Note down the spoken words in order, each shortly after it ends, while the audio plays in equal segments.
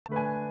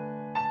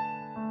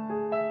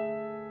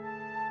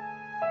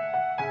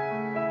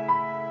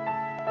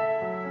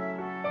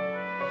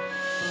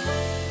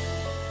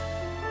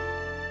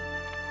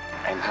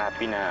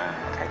happy na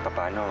kahit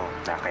paano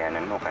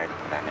nakayanan mo kahit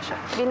wala na siya.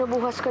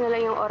 Binubuhas ko na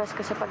lang yung oras ko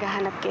sa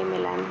paghahanap kay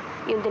Milan.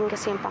 Yun din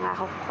kasi yung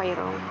pangako ko kay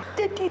Rome.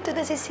 Dito na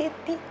si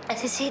Sydney.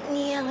 Si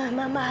Sydney ang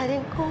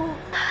mamahalin ko.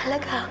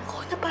 Halagaan ko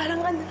na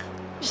parang anak.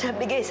 Siya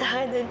bigay sa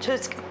akin ng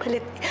Diyos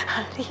kapalit ni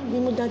Hari. Hindi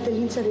mo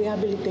dadalhin sa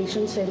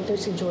rehabilitation center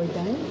si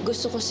Jordan?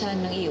 Gusto ko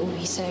sanang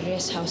iuwi sa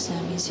rest house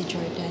namin si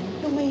Jordan.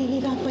 Kung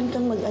mahihirapan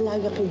kang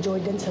mag-alaga kay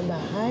Jordan sa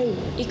bahay.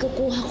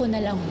 Ikukuha ko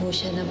na lang ho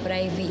siya ng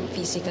private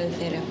physical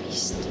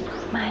therapist.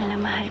 Mahal na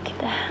mahal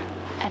kita.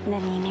 At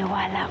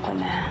naniniwala ko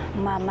na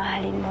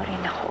mamahalin mo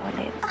rin ako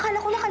ulit. Akala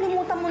ko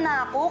nakalimutan mo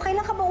na ako.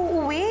 Kailan ka ba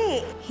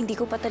uuwi? Hindi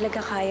ko pa talaga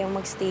kayang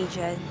magstay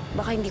dyan.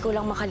 Baka hindi ko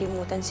lang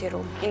makalimutan si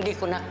Rome. Hindi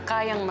ko na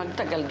kayang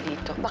magtagal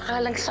dito.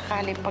 Baka lang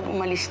sakali pag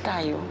umalis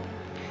tayo,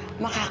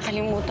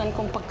 makakalimutan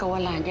kong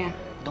pagkawala niya.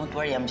 Don't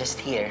worry, I'm just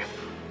here.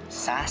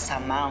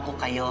 Sasamahan ko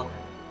kayo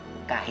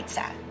kahit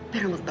saan.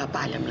 Pero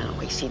magpapaalam lang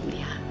ako kay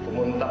Sydney, ha?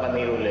 Pumunta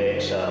kami ulit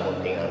sa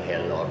Munting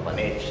Anghel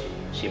Orphanage.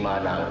 Si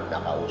Manang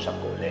nakausap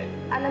ko ulit.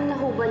 Alam na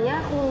ho ba niya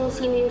kung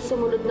sino yung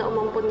sumunod na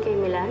umampon kay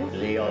Milan?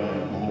 Leon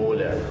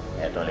Muller.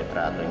 Ito ang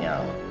litrato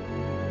niya.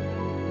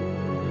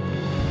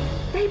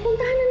 Dahil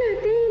puntahan na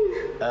natin.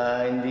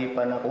 Hindi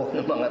pa nakuha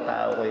ng mga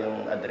tao ko yung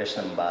address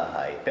ng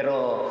bahay.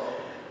 Pero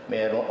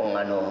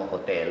merong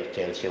hotel,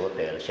 Chelsea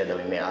Hotel. Siya daw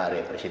yung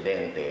may-ari,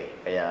 presidente.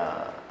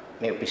 Kaya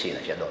may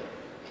opisina siya doon.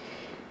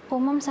 Po,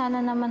 ma'am,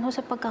 sana naman ho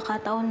sa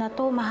pagkakataon na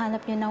to,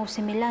 mahanap niyo na ho si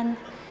Milan.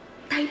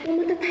 Tayo,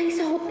 pumunta tayo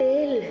sa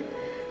hotel.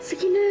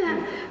 Sige na.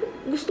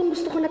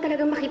 Gustong-gusto ko na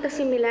talaga makita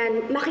si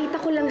Milan. Makita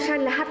ko lang siya,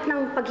 lahat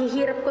ng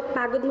paghihirap ko at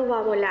pagod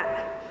mawawala.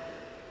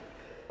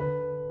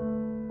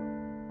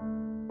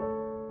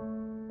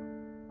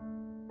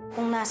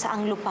 Kung nasa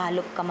ang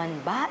lupalop ka man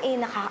ba,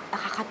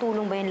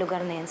 nakakatulong ba yung lugar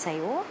na yan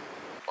sa'yo?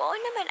 Oo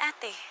naman,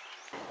 ate.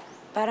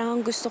 Parang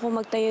ang gusto ko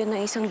magtayo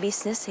ng isang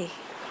business eh.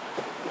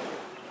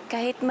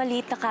 Kahit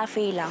maliit na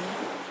cafe lang.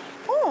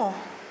 Oo.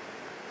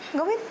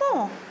 Gawin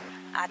mo.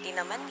 Ate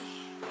naman eh.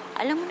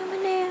 Alam mo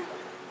naman eh,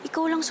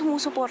 ikaw lang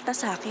sumusuporta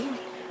sa akin.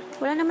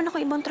 Wala naman ako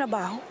ibang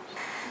trabaho.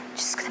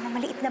 Diyos ko naman,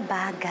 maliit na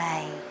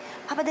bagay.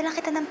 Papadala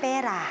kita ng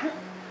pera.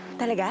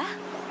 Talaga?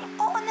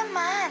 Oo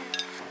naman.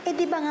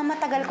 Di ba nga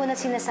matagal ko na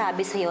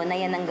sinasabi sa'yo na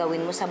yan ang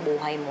gawin mo sa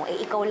buhay mo.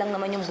 Ikaw lang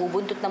naman yung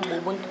bubuntot ng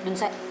bubuntot dun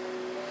sa...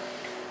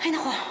 Ay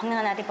nako, huwag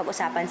na natin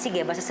pag-usapan.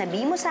 Sige, basta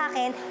sabihin mo sa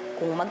akin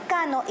kung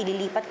magkano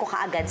ililipat ko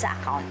kaagad sa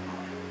account mo.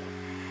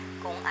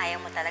 Kung ayaw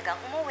mo talagang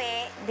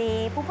umuwi,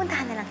 di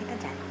pupuntahan na lang kita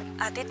dyan.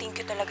 Ate, thank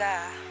you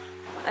talaga.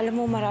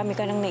 Alam mo, marami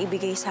ka nang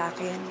naibigay sa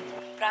akin.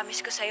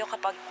 Promise ko sa'yo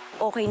kapag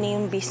okay na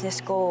yung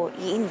business ko,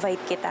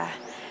 i-invite kita.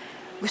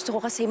 Gusto ko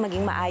kasi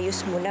maging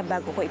maayos muna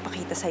bago ko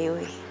ipakita sa'yo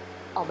eh.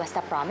 O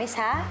basta promise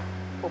ha,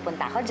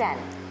 pupunta ako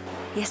dyan.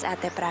 Yes,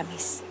 ate,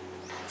 promise.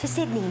 Si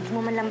Sydney, hindi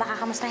mo man lang baka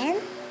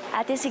kamustahin?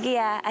 Ate, sige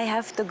I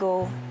have to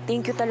go.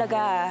 Thank you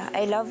talaga.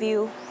 I love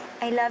you.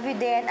 I love you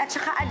din. At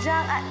saka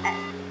adyang...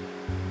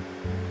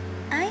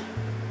 Ay?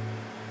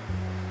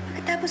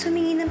 Pagkatapos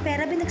humingi ng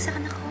pera,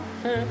 binagsakan ako.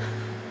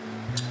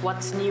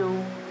 What's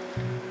new?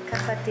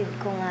 Kapatid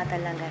ko nga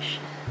talaga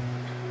siya.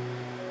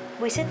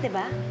 Buisit, di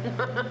ba?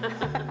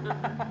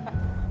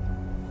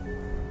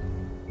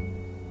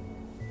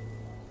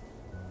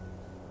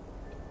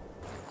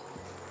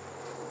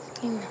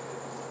 Yun.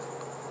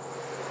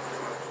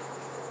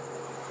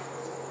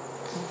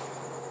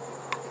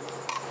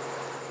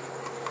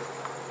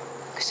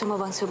 Gusto mo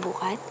bang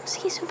subukan?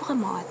 Sige,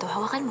 subukan mo ito.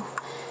 Hawakan mo.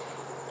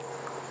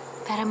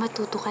 Para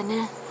matuto ka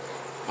na.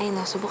 Ayun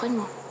o,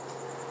 subukan mo.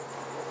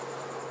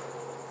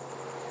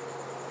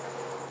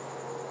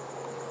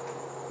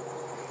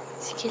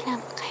 Sige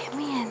lang, kaya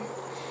mo yan.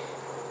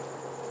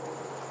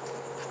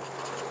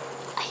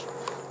 Ay.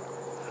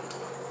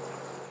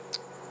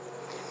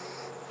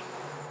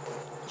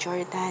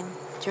 Jordan,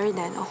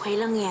 okay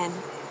lang yan.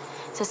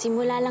 Sa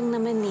simula lang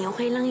naman eh,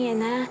 okay lang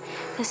yan ha.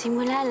 Sa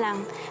simula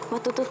lang,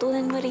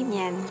 matututunan mo rin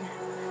yan.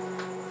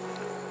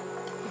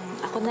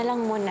 Ako na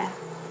lang muna,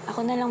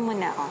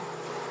 oh.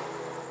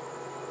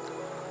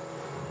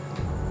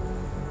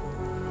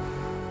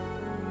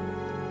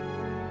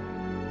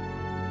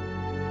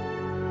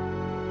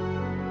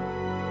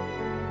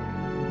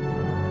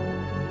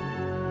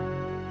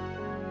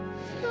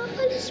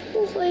 Aalis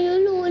po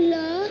kayo,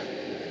 Lola?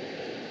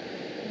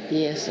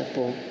 Yes,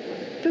 Apo.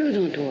 Pero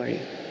don't worry.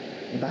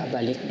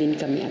 Babalik din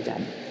kami agad.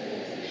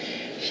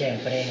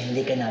 Siyempre,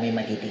 hindi ka namin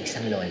matitiis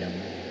ang lola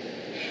mo.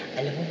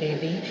 Alam mo,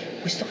 baby,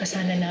 gusto ka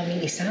sana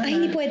namin isama. Ay,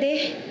 hindi pwede.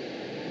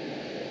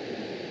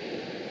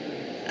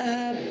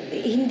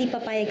 Hindi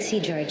papayag si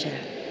Georgia.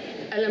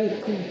 Alam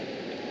ko.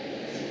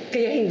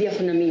 Kaya hindi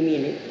ako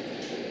namimili.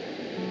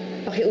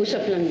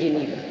 Pakiusap lang,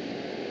 Geneva.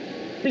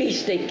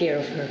 Please take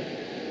care of her.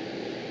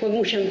 Huwag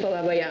mo siyang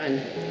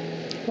pababayaan.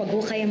 Huwag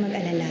ho kayong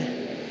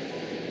mag-alala.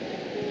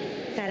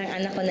 Parang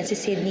anak ko na si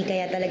Sydney,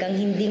 kaya talagang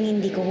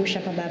hindi ko ho siya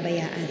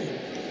pababayaan.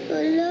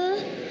 Lola,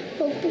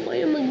 huwag po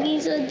kayo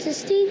mag-isad sa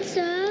States,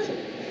 ha?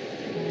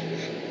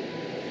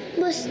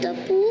 Basta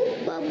po,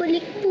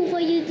 babalik po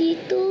kayo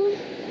dito.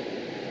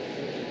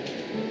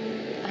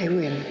 I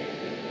will.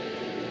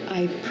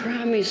 I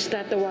promise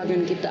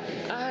tatawagan kita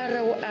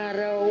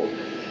araw-araw.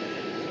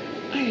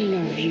 I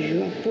love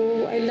you,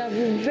 Apo. I love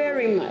you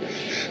very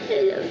much.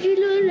 I love you,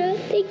 Lola.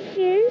 Take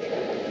care.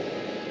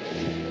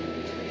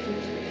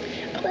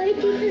 Bye,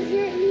 Tita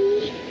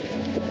Zenny.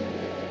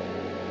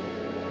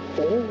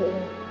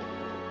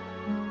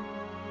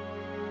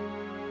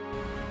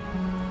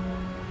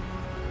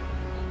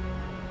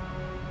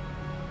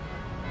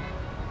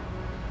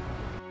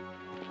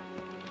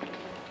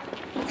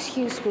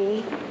 Excuse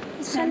me.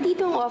 Saan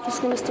dito ang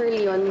office ni Mr.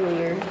 Leon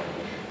Muir?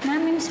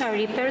 Ma'am, I'm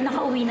sorry, pero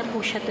nakauwi na po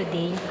siya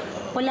today.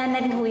 Wala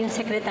na rin ho yung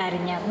sekretary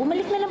niya.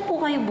 Bumalik na lang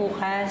po kayo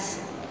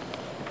bukas.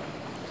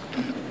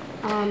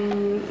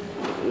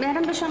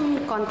 Meron ba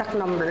siyang contact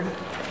number?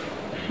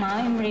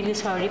 Ma'am, I'm really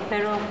sorry,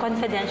 pero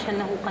confidential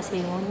na ho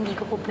kasi yun. Hindi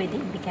ko po pwede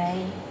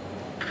ibigay.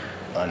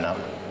 Anak,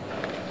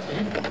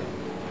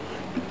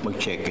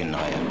 mag-check-in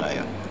na kaya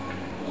tayo.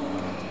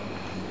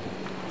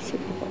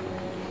 Sige po.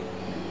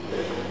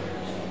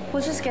 We'll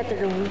just get the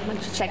room.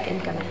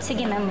 Mag-check-in kami.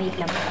 Sige, ma'am, wait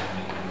lang po.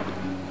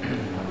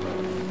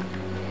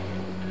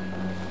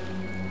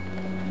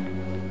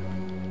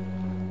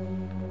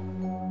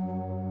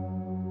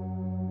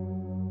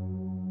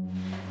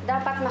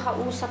 Dapat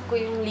nakausap ko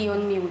yung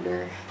Leon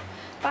Mueller.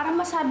 Para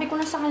masabi ko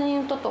na sa kanya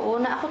yung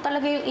totoo na ako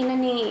talaga yung ina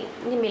ni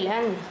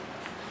Milan.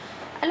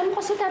 Alam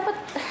mo kasi dapat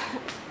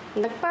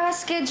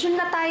nagpa-schedule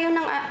na tayo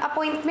ng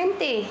appointment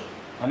eh.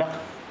 Anak,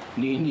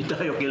 hindi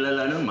tayo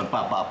kilala nun.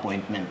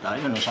 Magpapa-appointment tayo.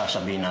 Anong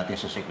sasabihin natin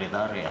sa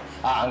sekretarya?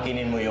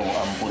 Aangkinin mo yung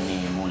ampon ni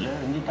Muller.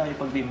 Hindi tayo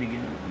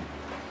pagbibigyan nun.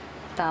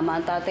 Tama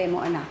ang tatay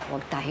mo, anak.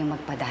 Huwag tayong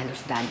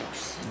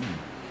magpadalos-dalos.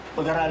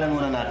 Pag-aralan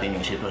muna natin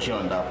yung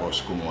sitwasyon,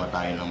 tapos kumuha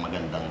tayo ng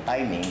magandang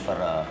timing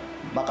para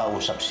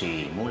makausap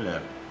si Muller.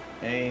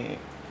 Eh,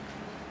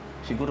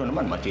 siguro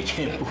naman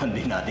machichempuhan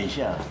din natin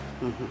siya.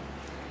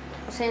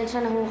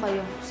 Pasensya na ho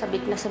kayo.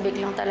 Sabik na sabik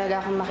lang talaga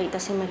akong makita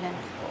si Milan.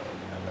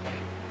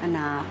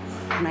 Anak,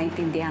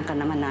 naintindihan ka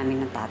naman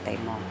namin ng tatay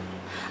mo.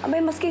 Abay,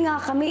 maski nga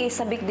kami,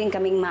 sabik din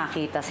kaming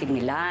makita si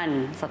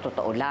Milan, sa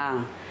totoo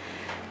lang.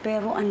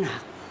 Pero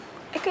anak,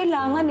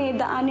 kailangan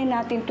daanin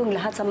natin itong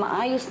lahat sa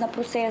maayos na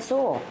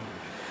proseso.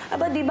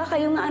 Aba, di ba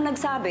kayo nga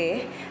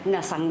nagsabi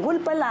na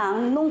sanggol pa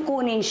lang nung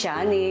kunin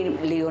siya ni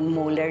Leon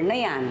Mueller na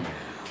yan?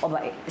 O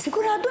ba,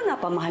 sigurado na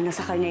pamahal na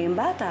sa kanya yung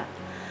bata.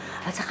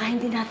 At saka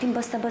hindi natin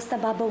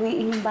basta-basta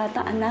babawiin yung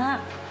bata,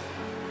 anak.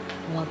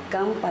 Huwag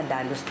kang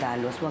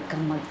padalos-dalos, huwag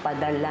kang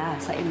magpadala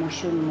sa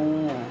emosyon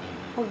mo.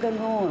 Huwag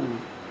ganun.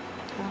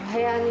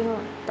 Hayaan niyo,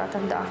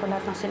 tatandaan ko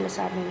lahat ng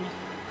sinasabi niyo.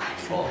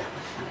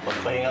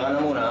 Pagpahinga ka na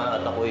muna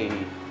at ako'y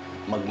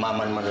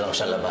magmamanman lang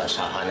sa labas.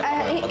 Hahanap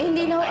ako ng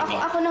Hindi na timing.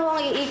 ako na ho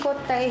ang iikot.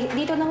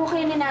 Dito na ho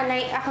kayo ni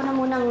nanay. Ako na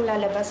munang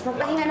lalabas.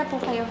 Magpahinga na po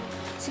kayo.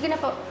 Sige na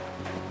po.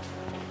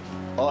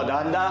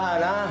 Dahan-dahan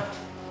ha.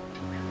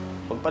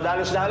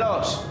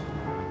 Pagpadalos-dalos.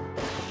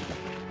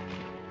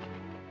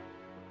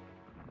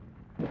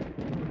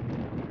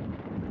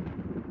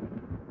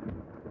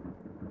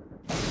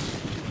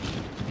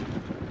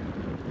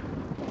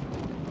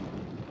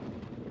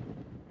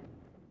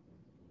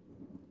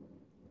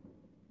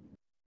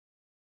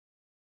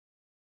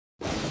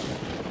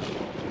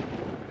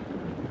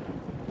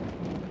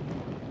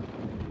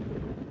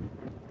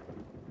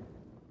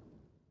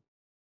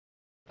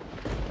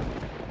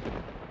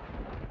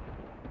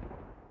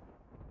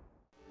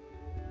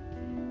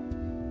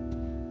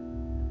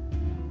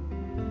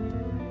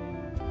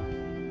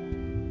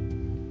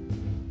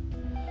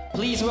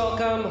 Please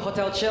welcome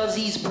Hotel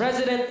Chelsea's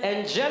President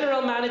and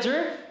General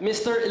Manager,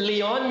 Mr.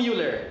 Leon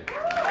Mueller.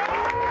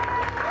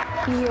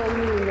 Leon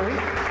Mueller?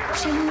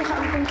 Siya yung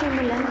nakaampun kay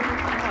Milan.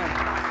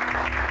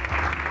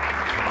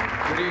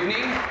 Good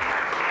evening.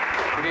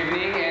 Good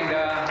evening, and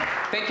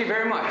thank you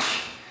very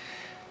much.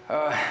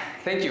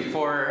 Thank you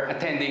for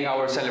attending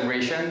our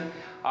celebration,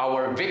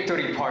 our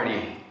victory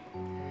party.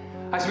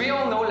 As we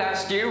all know,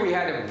 last year we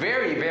had a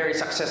very, very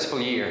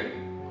successful year.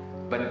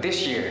 But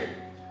this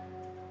year,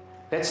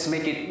 let's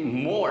make it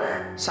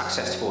more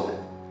successful.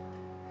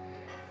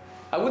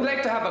 I would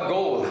like to have a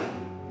goal.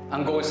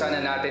 Ang goal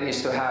sana natin is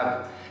to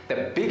have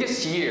the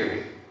biggest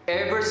year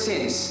ever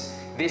since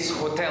this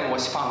hotel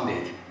was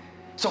founded.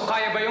 So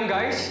kaya ba yung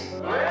guys?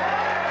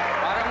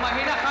 Parang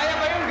mahina. Kaya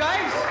ba yung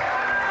guys?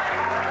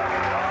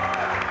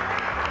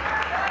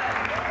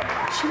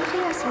 Sino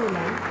kaya si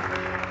Milan?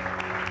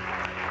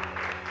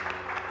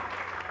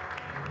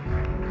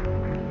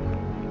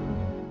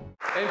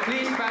 And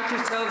please pat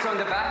yourselves on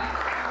the back.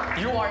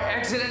 You are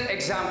excellent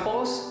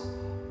examples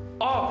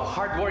of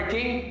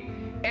hardworking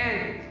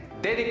and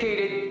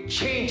dedicated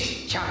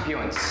change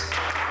champions.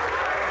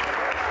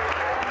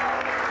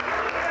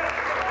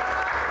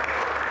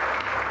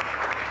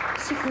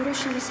 Siguro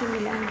siya na si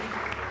Milan.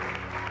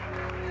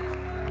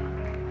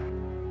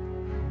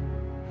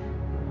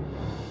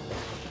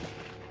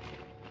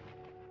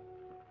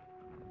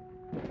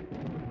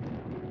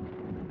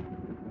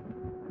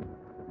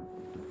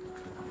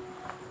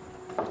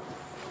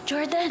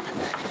 Jordan!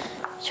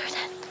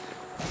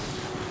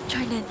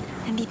 Jordan,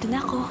 nandito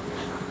na ako.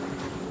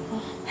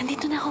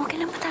 Nandito na ako. Huwag ka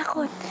lang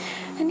matakot.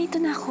 Nandito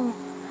na ako.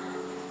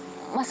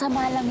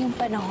 masama lang yung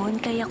panahon,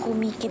 kaya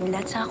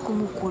kumikidlat sa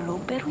kumukulong.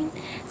 Pero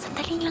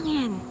sandali lang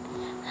yan.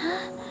 Ha?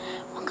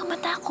 Huwag ka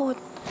matakot.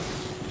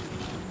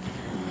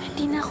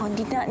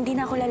 Hindi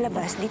na ako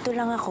lalabas. Dito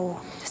lang ako.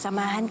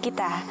 Sasamahan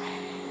kita.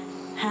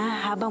 Ha?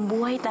 Habang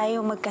buhay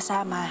tayo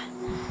magkasama.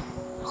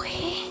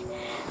 Okay?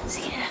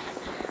 Sige na.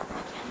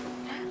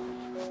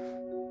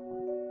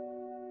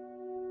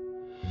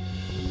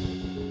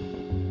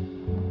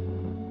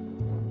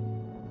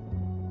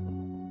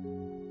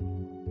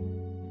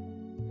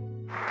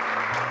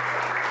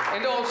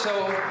 And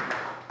also,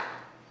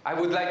 I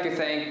would like to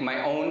thank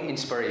my own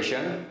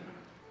inspiration,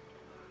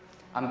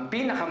 ang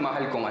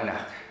pinakamahal kong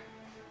anak,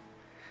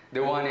 the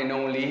one and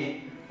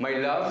only, my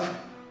love,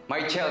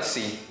 my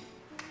Chelsea.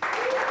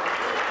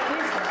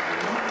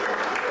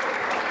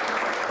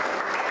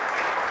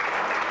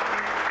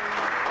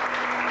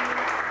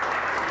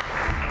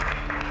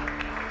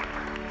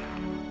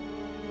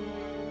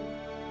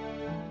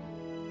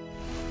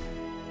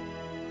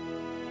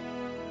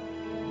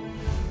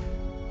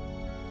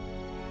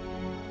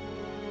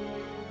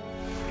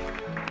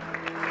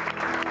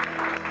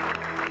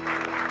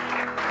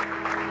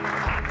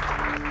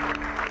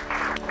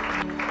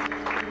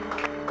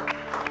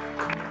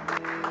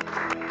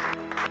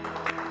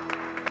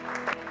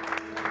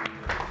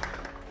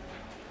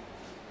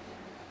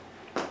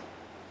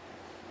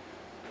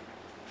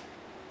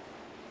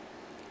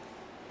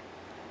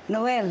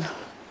 Noel,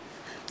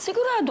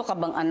 sigurado ka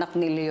bang anak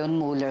ni Leon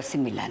Muller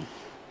si Milan?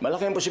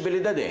 Malaki ang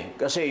posibilidad eh.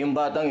 Kasi yung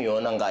batang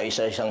yon ang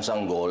kaisa-isang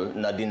sanggol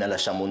na dinala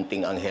sa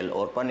Munting Anghel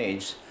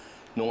Orphanage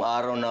nung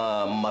araw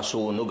na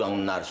masunog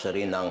ang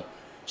nursery ng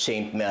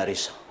St.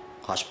 Mary's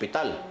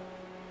Hospital.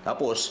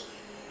 Tapos,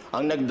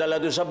 ang nagdala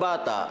doon sa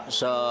bata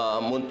sa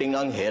Munting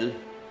Anghel,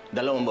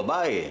 dalawang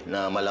babae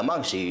na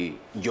malamang si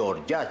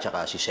Georgia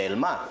at si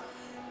Selma.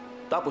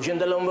 Tapos yung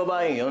dalawang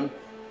babaeng yon,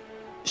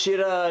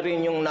 sira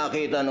rin yung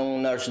nakita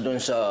ng nurse doon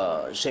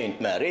sa St.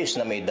 Mary's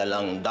na may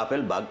dalang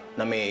duffel bag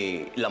na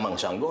may lamang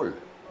sanggol.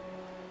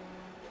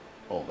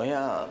 O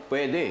kaya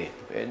pwede.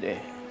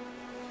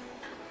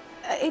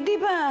 Di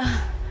ba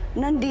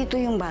nandito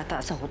yung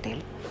bata sa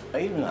hotel?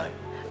 Ayun nga.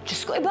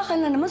 Diyos ko, baka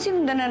na naman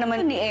sinundan na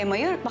naman ni Emma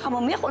yun. Baka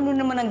mamaya kung ano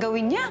naman ang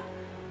gawin niya.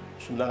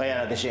 Sundan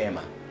kaya natin si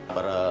Emma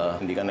para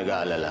hindi ka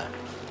nag-aalala.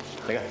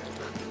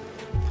 Teka.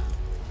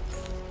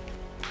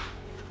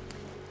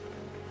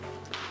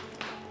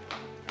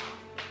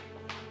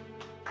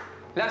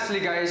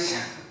 Lastly, guys,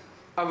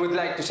 I would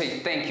like to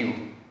say thank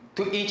you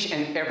to each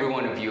and every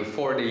one of you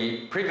for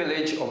the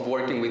privilege of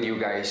working with you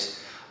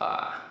guys.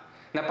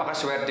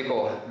 Napakaswerte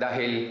ko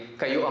dahil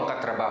kayo ang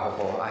katrabaho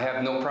ko. I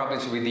have no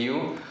problems with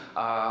you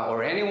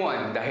or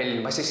anyone dahil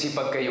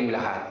masisipag kayong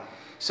lahat.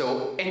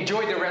 So,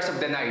 enjoy the rest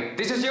of the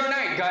night. This is your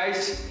night,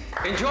 guys.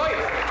 Enjoy!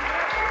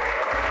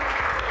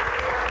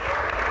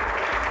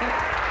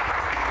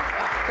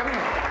 Come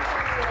here.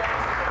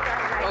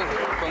 Oh,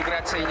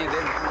 congrats sa inyo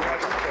din.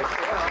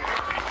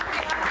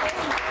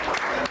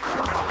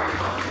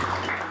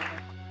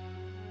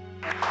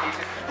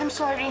 I'm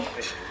sorry.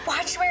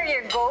 Watch where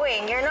you're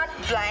going. You're not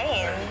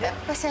blind.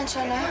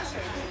 Pasensya na.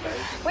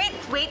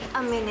 Wait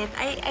a minute.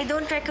 I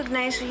don't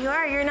recognize who you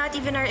are. You're not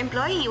even our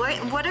employee.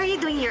 What are you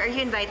doing here? Are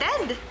you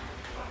invited?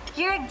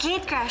 You're a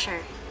gate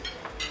crasher.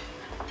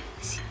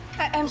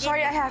 I'm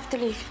sorry, I have to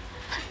leave.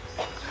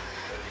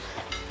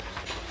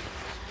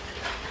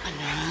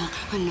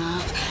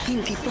 Anak,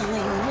 hindi pa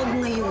ngayon.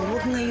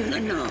 Huwag ngayon,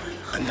 anak.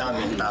 Ang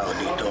daming tao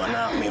dito,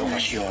 anak. May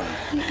okasyon.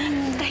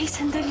 Dahil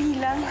sandali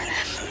lang.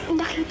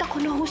 Nakita ko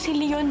na ho si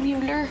Leon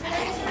Muller.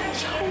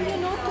 Siya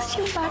yun, no? Tapos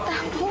yung bata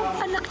mo,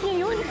 anak niya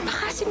yun.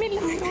 Baka si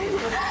Milan yun.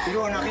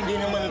 Pero anak, hindi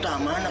naman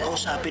tama na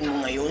kausapin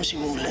mo ngayon si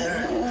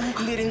Muller.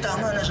 Hindi rin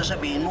tama na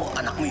sasabihin mo,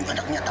 anak mo yung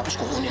anak niya, tapos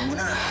kukunin mo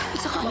na.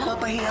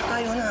 Mapapahiya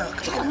tayo, anak.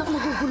 Anak,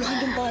 maguguluhan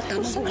yung bata.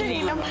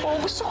 Sandali lang po.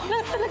 Gusto ko na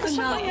talaga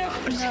siya kaya.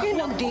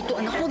 Huwag dito,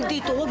 anak. Huwag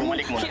dito.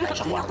 Bumalik mo na tayo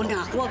sa kwarto.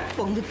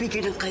 Huwag mo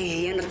bigyan ng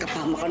kahihiyan at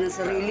kapama ka ng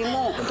sarili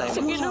mo.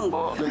 Sige na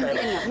po.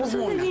 Anak, huwag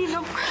muna. Sandali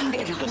lang. Hindi,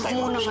 anak. Huwag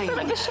muna ngayon.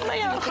 Talaga siya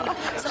mayakap.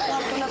 Sa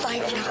kwarto na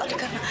tayo, anak.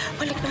 Halika na.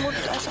 Balik na muna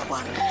tayo sa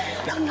kwarto.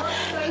 Anak.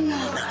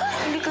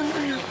 Halika na,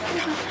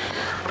 anak.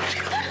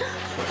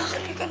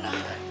 Halika na.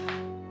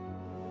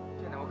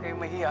 Huwag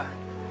kayong mahiya.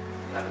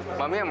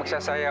 Mamaya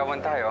magsasayawan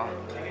tayo.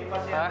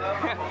 Ha?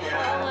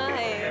 Oo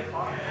nga eh.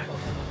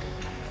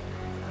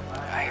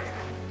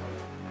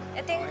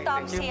 Ito yung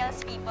top sales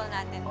people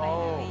natin, by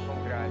the way.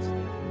 Congrats.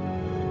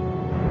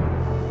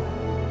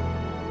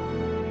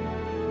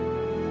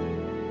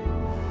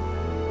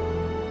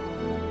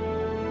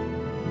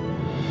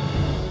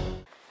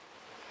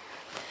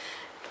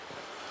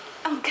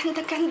 Ang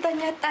ganda-ganda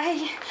niya,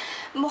 Tay.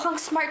 Mukhang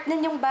smart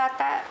din yung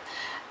bata.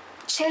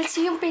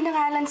 Chelsea yung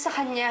pinangalan sa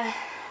kanya.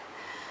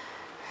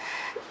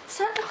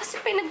 Sana kasi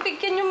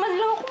pinagbigyan niyo man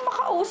lang kung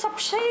makausap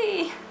siya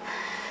eh.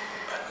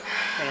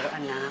 Pero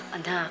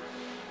anak,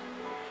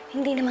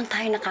 hindi naman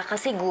tayo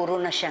nakakasiguro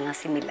na siya nga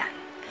si Milan.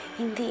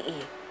 Hindi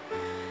eh.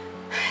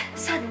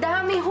 Sa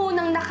dami ho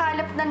ng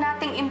nakalap na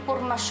nating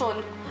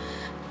impormasyon,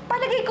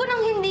 palagay ko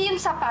nang hindi yun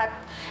sapat.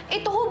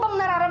 ito ho bang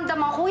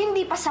nararamdaman ko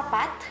hindi pa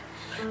sapat?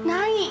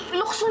 Nay,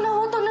 lukso na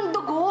ho to ng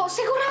dugo.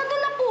 Sigurado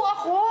na po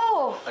ako.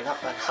 Anak,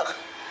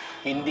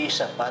 hindi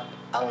sapat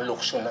ang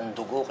lukso ng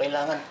dugo.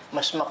 Kailangan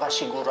mas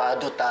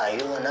makasigurado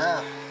tayo,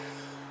 anak.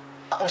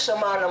 Ang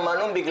sama naman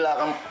nung bigla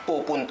kang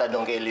pupunta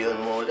doon kay Leon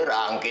Muller.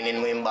 Aangkinin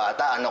mo yung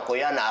bata. Anak ko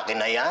yan, akin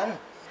na yan.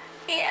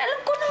 Alam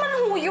ko naman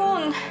ho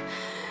yun.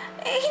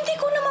 Hindi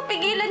ko na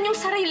mapigilan yung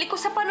sarili ko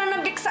sa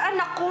pananabik sa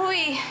anak ko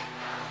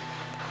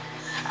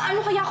Ano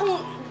kaya kung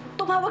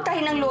tumawag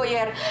tayo ng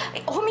lawyer?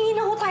 Humingi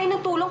na ho tayo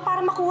ng tulong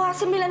para makuha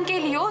si Milan kay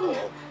Leon.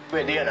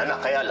 Pwede yan,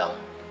 anak. Kaya lang,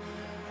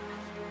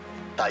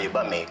 tayo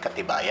ba may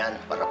katibayan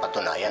para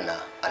patunayan na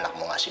anak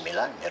mo nga si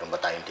Milan? Meron ba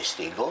tayong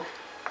testigo?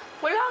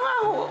 Wala nga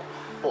ho.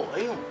 Oh,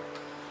 ayun.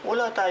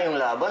 Wala tayong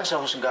laban sa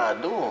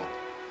husgado.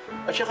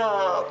 At saka,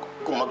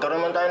 kung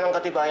magkaroon man tayo ng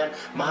katibayan,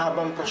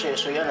 mahabang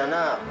proseso yan,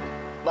 anak.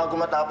 Bago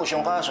matapos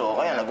yung kaso,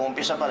 kaya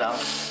nag-uumpisa pa lang,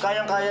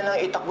 kayang-kaya nang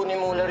itakbo ni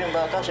Muller yung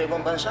bata sa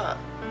ibang bansa.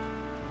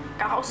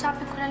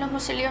 Kakausapin ko na lang ho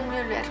si Leon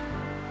Muller.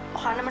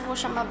 Baka naman ho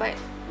siya mabait.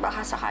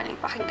 Baka sakaling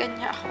pakinggan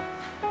niya ako.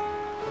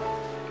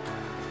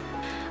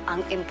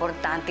 Ang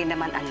importante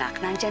naman, anak,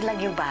 nandyan lang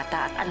yung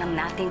bata at alam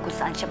natin kung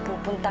saan siya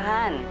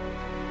pupuntahan.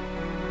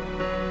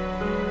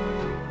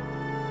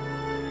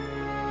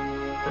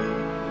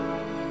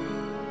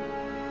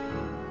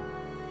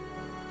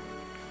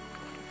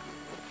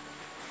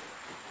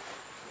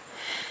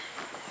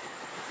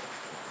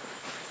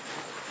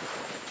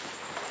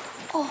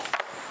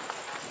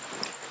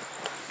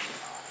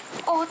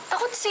 Oh,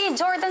 takot si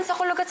Jordan sa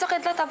kulog at sa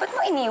kidlat. Ba't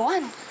mo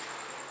iniwan?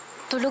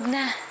 Tulog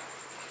na.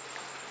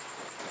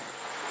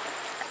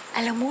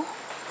 Alam mo,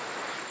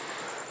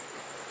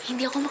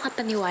 hindi ako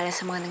makapaniwala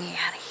sa mga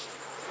nangyayari.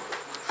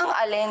 Ang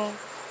alin?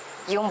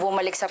 Yung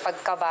bumalik sa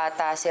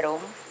pagkabata si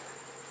Rome?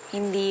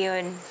 Hindi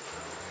yun.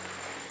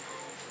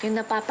 Yung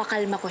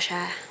napapakalma ko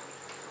siya.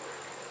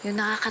 Yung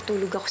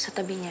nakakatulog ako sa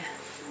tabi niya.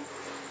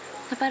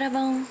 Na para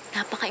bang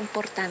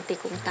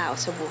napaka-importante kong tao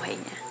sa buhay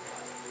niya.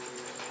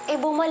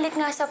 Bumalik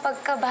nga sa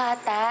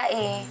pagkabata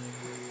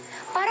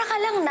Para ka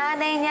lang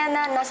nanay niya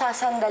na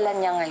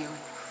nasasandalan niya ngayon.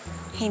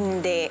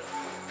 Hindi.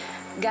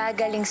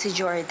 Gagaling si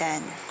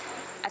Jordan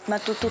at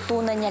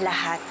matututunan niya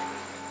lahat.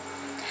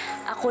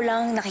 Ako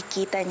lang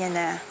nakikita niya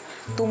na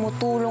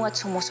tumutulong at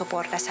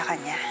sumusuporta sa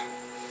kanya.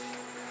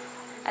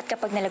 At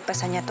kapag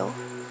nalagpasan niya to,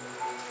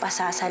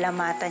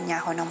 pasasalamatan niya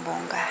ako ng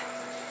bongga.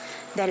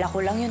 Dahil ako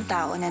lang yung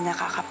tao na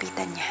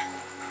nakakapitan niya.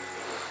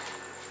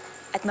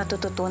 At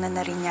matututunan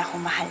na rin niya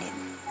akong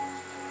mahalin.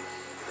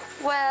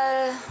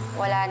 Well,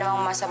 wala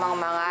namang masamang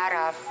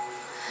mangarap.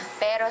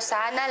 Pero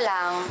sana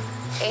lang,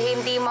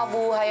 hindi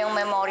mabuhay yung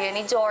memorya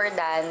ni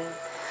Jordan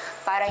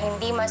para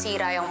hindi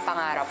masira yung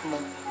pangarap mo.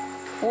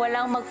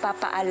 Walang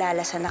magpapaalala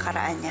sa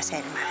nakaraan niya,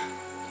 Selma.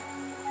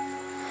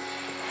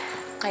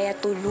 Kaya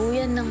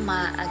tuluyan ng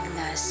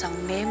maagnas ang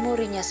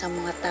memory niya sa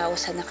mga tao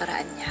sa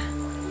nakaraan niya,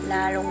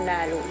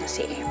 lalong-lalo na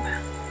si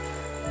Emma.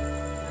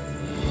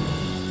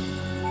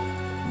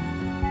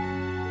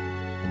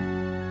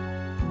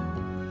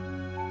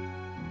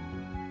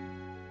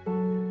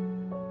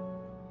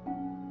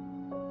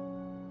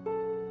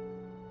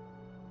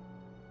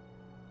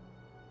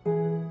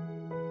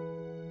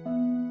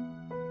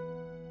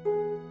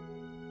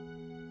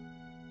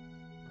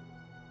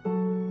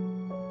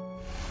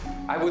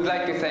 I would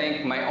like to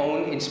thank my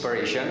own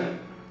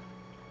inspiration,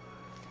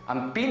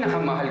 ang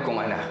pinakamahal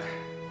kong anak,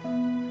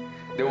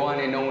 the one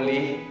and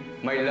only,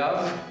 my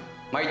love,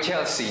 my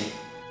Chelsea.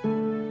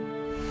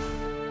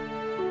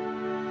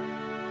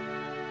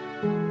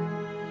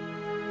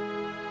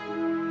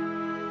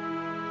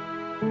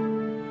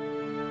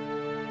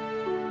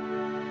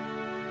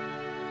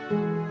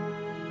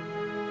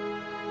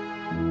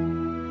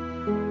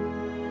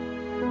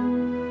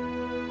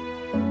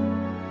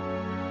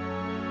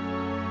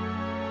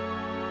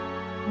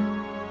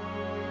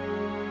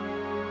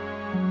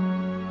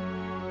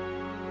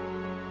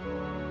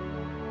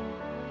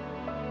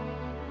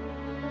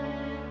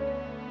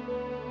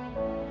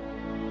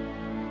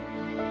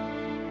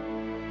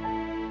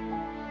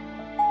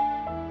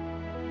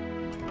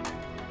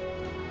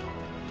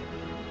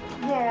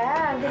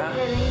 Yeah,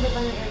 galing na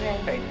ba ng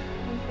event?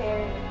 In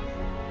fairness.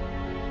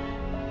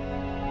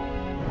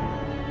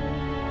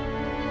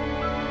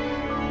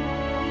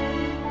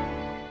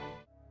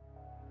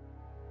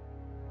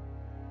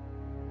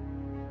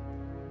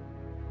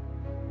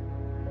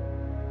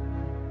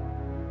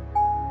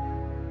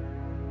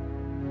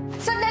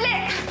 Sandali!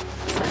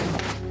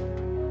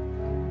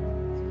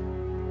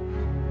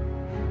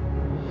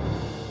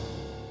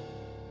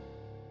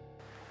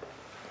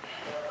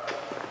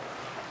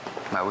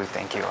 Maui,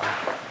 thank you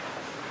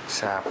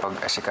sa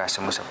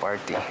pag-asikaso mo sa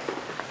party.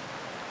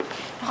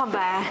 Ako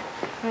ba?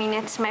 I mean,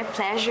 it's my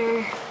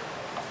pleasure.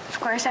 Of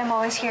course, I'm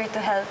always here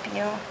to help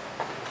you.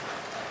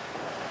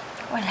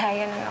 Wala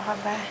yun, ano ka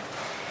ba?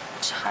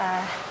 Tsaka,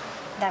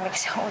 dami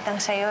kasing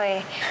utang sa'yo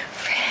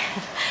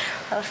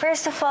Well,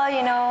 first of all,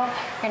 you know,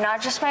 you're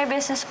not just my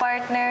business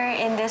partner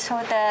in this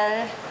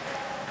hotel.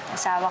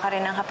 Asawa ka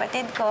rin ng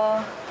kapatid ko.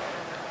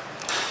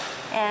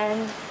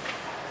 And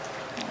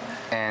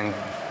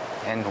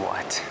And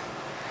what?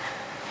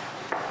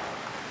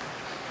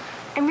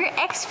 I'm your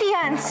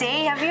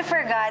ex-fiancé. Have you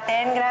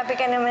forgotten? Grabe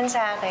ka naman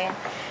sa akin.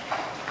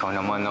 Ikaw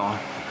naman, no?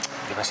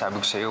 Di ba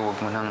sabi ko sa'yo, huwag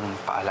mo nang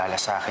paalala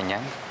sa akin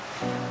yan?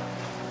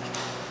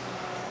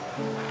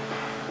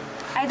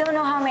 I don't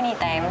know how many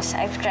times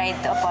I've tried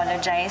to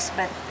apologize,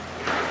 but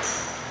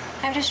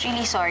I'm just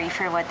really sorry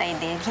for what I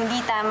did.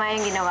 Hindi tama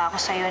yung ginawa ko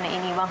sa'yo na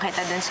iniwan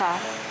kita dun sa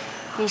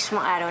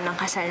mismong araw ng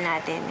kasal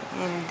natin.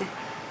 And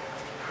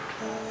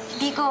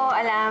hindi ko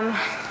alam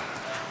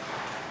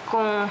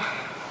kung...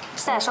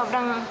 Basta,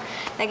 sobrang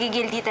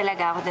nagigilty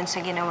talaga ako dun sa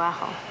ginawa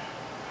ko.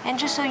 And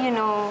just so you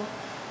know,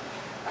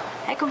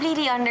 I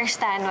completely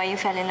understand why you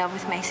fell in love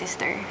with my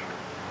sister.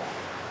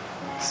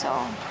 So,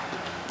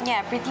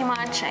 yeah, pretty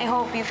much, I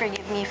hope you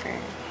forgive me for...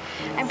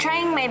 I'm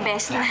trying my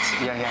best na...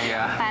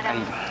 Yeah.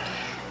 Parang...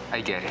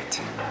 I get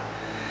it.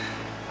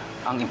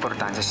 Ang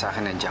importante sa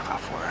akin, nandiyan ka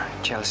for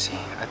Chelsea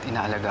at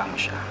inaalaga mo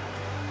siya.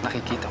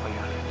 Nakikita ko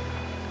yun.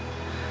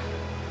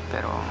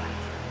 Pero,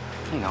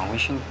 you know, we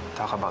shouldn't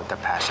talk about the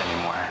past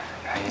anymore.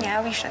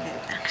 Yeah, we shouldn't,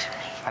 actually.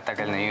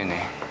 Matagal na yun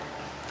eh.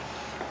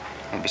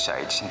 And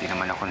besides, hindi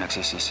naman ako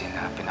nagsisisi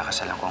na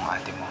pinakasalan ko ang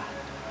ate mo.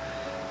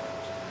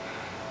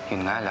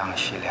 Yun nga lang,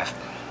 she left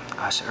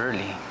us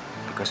early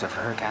because of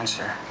her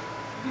cancer.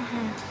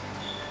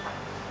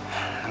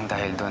 Nang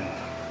dahil doon,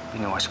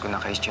 binuwas ko na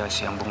kay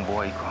Chelsea ang buong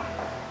buhay ko.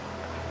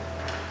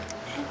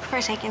 Of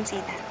course, I can see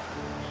that.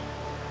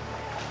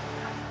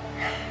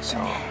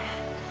 So,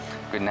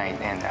 good night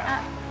and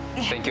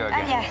thank you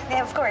again.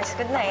 Yeah, of course.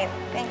 Good night.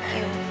 Thank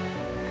you.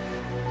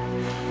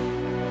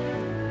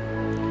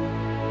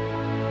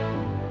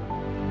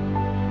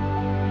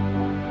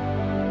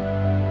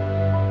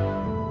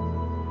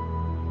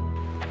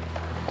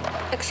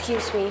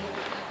 Excuse me,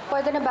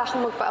 pwede na ba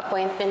akong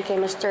magpa-appointment kay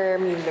Mr.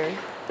 Mueller?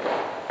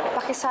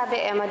 Pakisabi,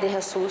 Emma de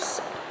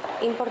Jesus,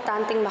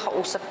 importanteng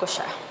makausap ko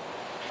siya.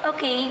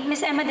 Okay,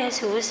 Miss Emma de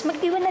Jesus,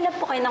 magdiwan na lang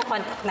po kayo ng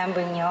contact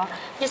number niyo.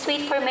 Just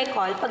wait for my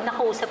call pag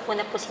nakausap po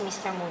na po si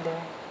Mr. Mueller.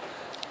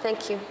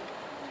 Thank you.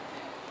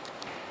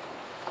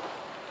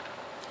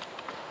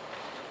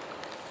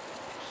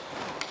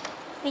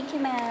 Thank you,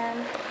 ma'am.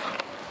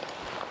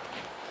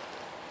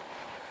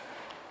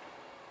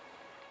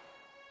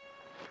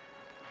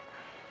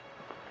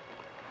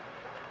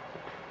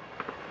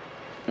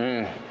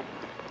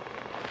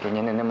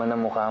 Ganyan na naman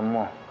ang mukha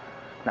mo.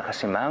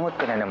 Nakasimangot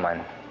ka na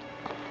naman.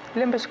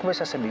 Ilang beses ko ba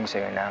sasabihin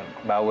sa'yo na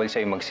bawal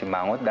sa'yo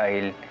magsimangot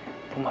dahil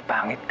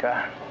pumapangit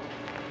ka?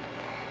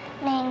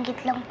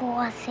 Nainggit lang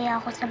po kasi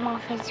ako sa mga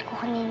friends ko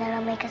kanina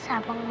na may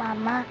kasamang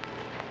mama.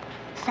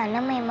 Sana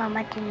may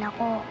mama din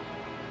ako.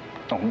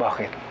 Oh,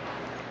 bakit?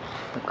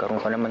 Nagkaroon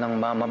ka naman ng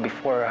mama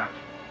before,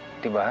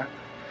 diba?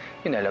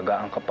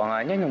 Inalagaan ka pa nga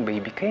niya nung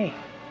baby ka eh.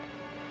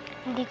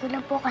 Hindi ko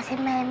lang po kasi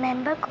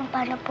ma-remember kung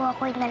paano po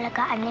ako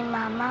inalagaan ni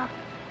mama.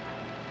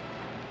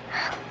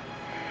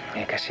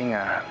 Eh kasi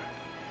nga,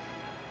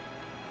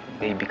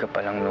 baby ka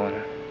pa lang noon.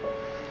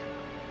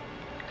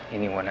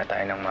 Iniwan na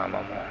tayo ng mama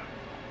mo.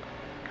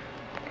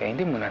 Kaya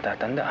hindi mo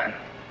natatandaan.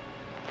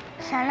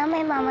 Sana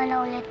may mama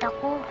na ulit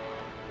ako.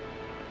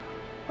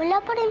 Wala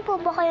pa rin po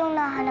ba kayong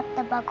nahanap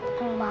na bago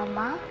pong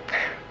mama?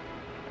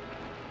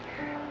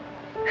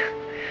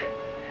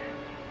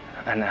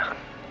 Anak,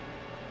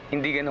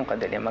 hindi ganun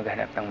kadali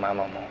maghanap ng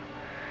mama mo.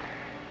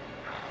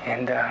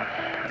 And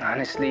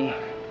honestly,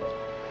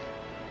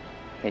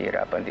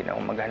 nahihirapan din ako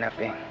maghanap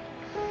eh.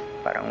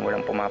 Parang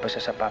walang pumapasa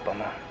sa papa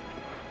mo.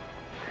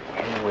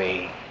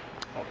 Anyway,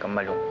 huwag kang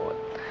malungkot.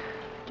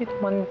 Dito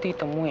man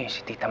tita mo eh, si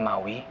Tita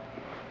Maui.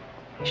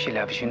 She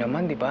loves you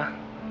naman, di ba?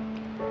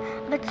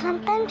 But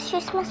sometimes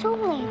she's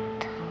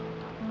masungit.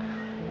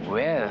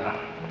 Well,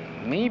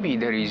 maybe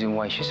the reason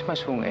why she's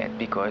masungit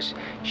because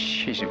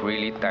she's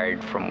really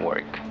tired from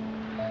work.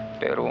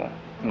 Pero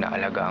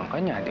naalagaan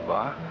ka niya, di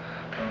ba?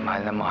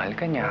 Mahal na mahal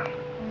ka niya.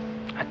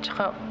 At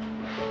saka,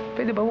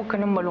 pwede ba huwag ka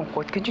nang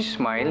malungkot? Can you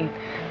smile?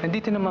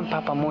 Nandito naman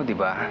papa mo, di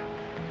ba?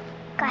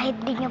 Kahit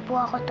di niya po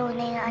ako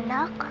tunay na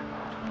anak.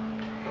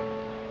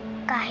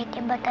 Kahit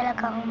iba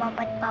talaga ang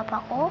mama at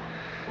papa ko.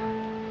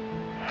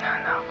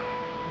 Anak,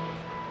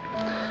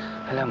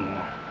 alam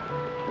mo,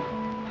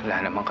 wala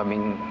naman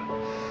kaming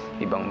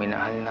ibang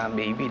minahal na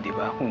baby, di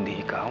ba?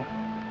 Kundi ikaw.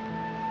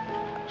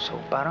 So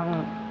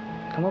parang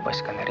lumabas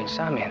ka na rin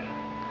sa amin.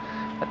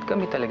 At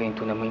kami talaga yung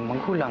tunay mong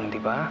magulang,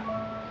 di ba?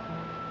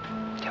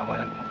 Kaya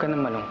huwag ka na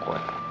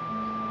malungkot.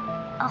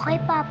 Okay,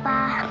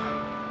 Papa.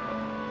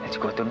 Let's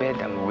go to bed.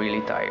 I'm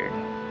really tired.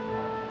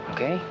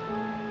 Okay?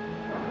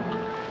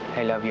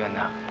 I love you,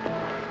 anak.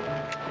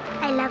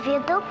 I love you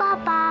too,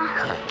 Papa.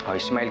 Oh,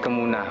 smile ka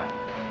muna.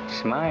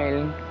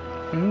 Smile.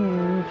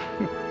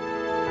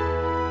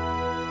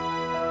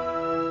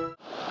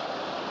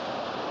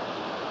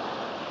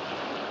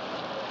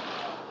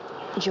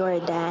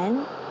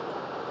 Jordan,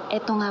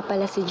 eto nga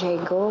pala si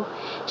Diego.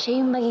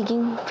 Siya yung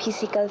magiging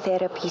physical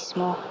therapist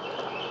mo.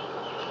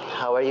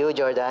 How are you,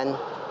 Jordan?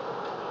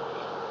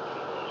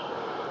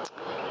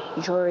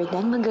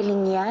 Jordan,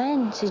 magaling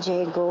yan, si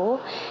Diego.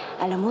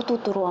 Alam mo,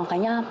 tuturuan ka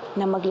niya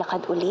na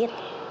maglakad ulit.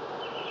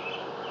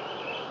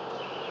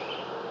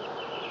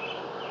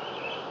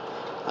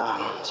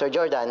 Sir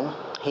Jordan,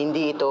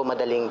 hindi ito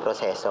madaling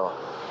proseso.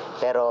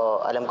 Pero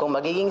alam kong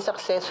magiging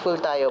successful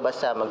tayo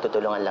basta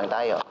magtutulungan lang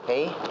tayo,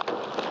 okay?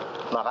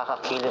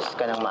 Makakakilos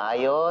ka ng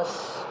maayos,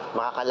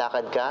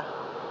 makakalakad ka,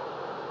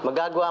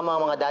 magagawa mo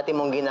ang mga dati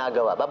mong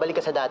ginagawa.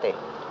 Babalik ka sa dati.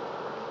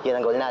 Yan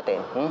ang goal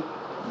natin.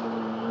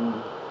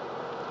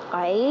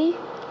 Ay,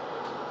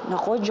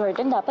 nako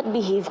Jordan, dapat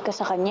behave ka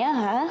sa kanya,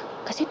 ha?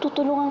 Kasi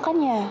tutulungan ka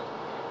niya.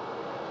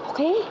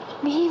 Okay?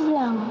 Behave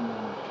lang.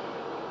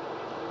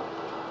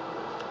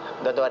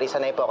 Don't worry,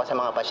 sanay po ako sa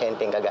mga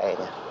pasyenteng kagaya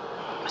niya.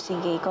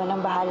 Sige, ikaw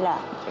nang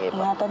bahala. Sige po.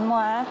 Ingatan mo,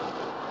 ha?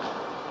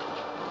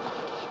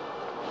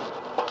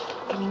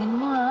 Galingan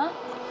mo, ha?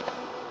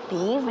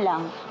 Behave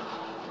lang.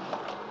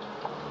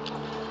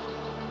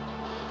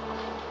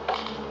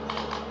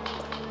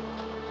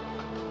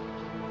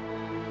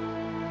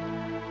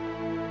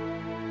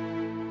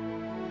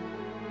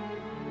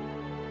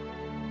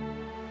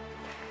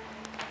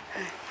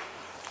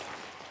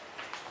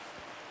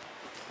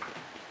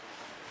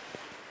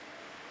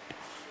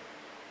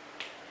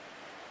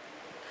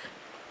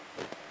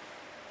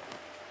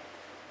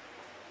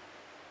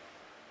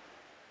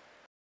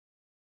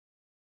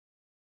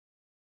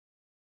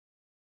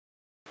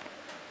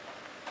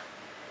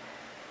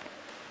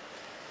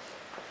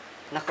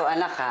 Naku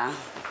anak ha,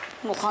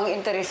 mukhang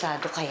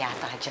interesado ka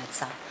yata dyan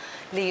sa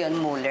Leon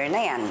Muller na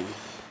yan.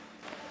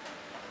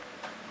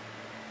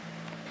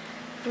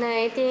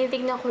 Nay,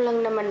 tinitignan ko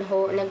lang naman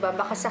ho.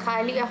 Nagbabaka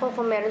sakali ako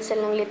kung meron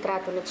silang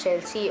litrato ni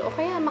Chelsea o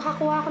kaya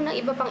makakuha ko ng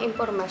iba pang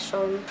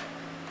impormasyon.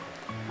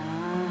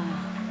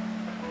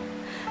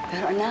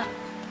 Pero anak,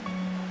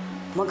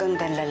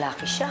 magandang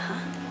lalaki siya ha.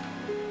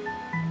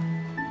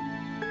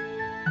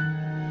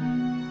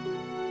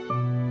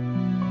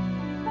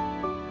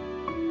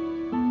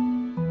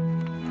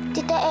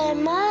 Tita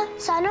Emma,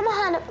 sana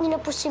mahanap niyo na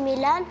po si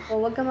Milan.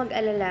 Huwag ka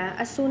mag-alala.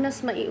 As soon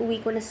as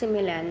maiuwi ko na si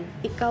Milan,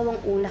 ikaw ang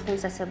una kong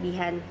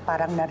sasabihan.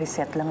 Parang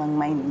na-reset lang ang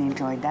mind ni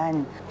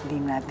Jordan. Hindi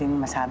natin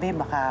masabi,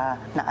 baka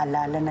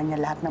naalala na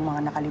niya lahat ng mga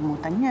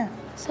nakalimutan niya.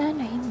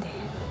 Sana hindi.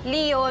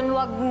 Leon,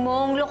 wag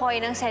mong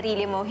lukoy ng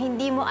sarili mo.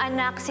 Hindi mo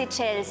anak si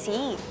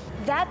Chelsea.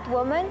 That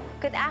woman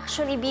could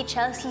actually be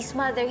Chelsea's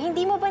mother.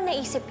 Hindi mo ba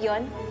naisip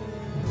yon?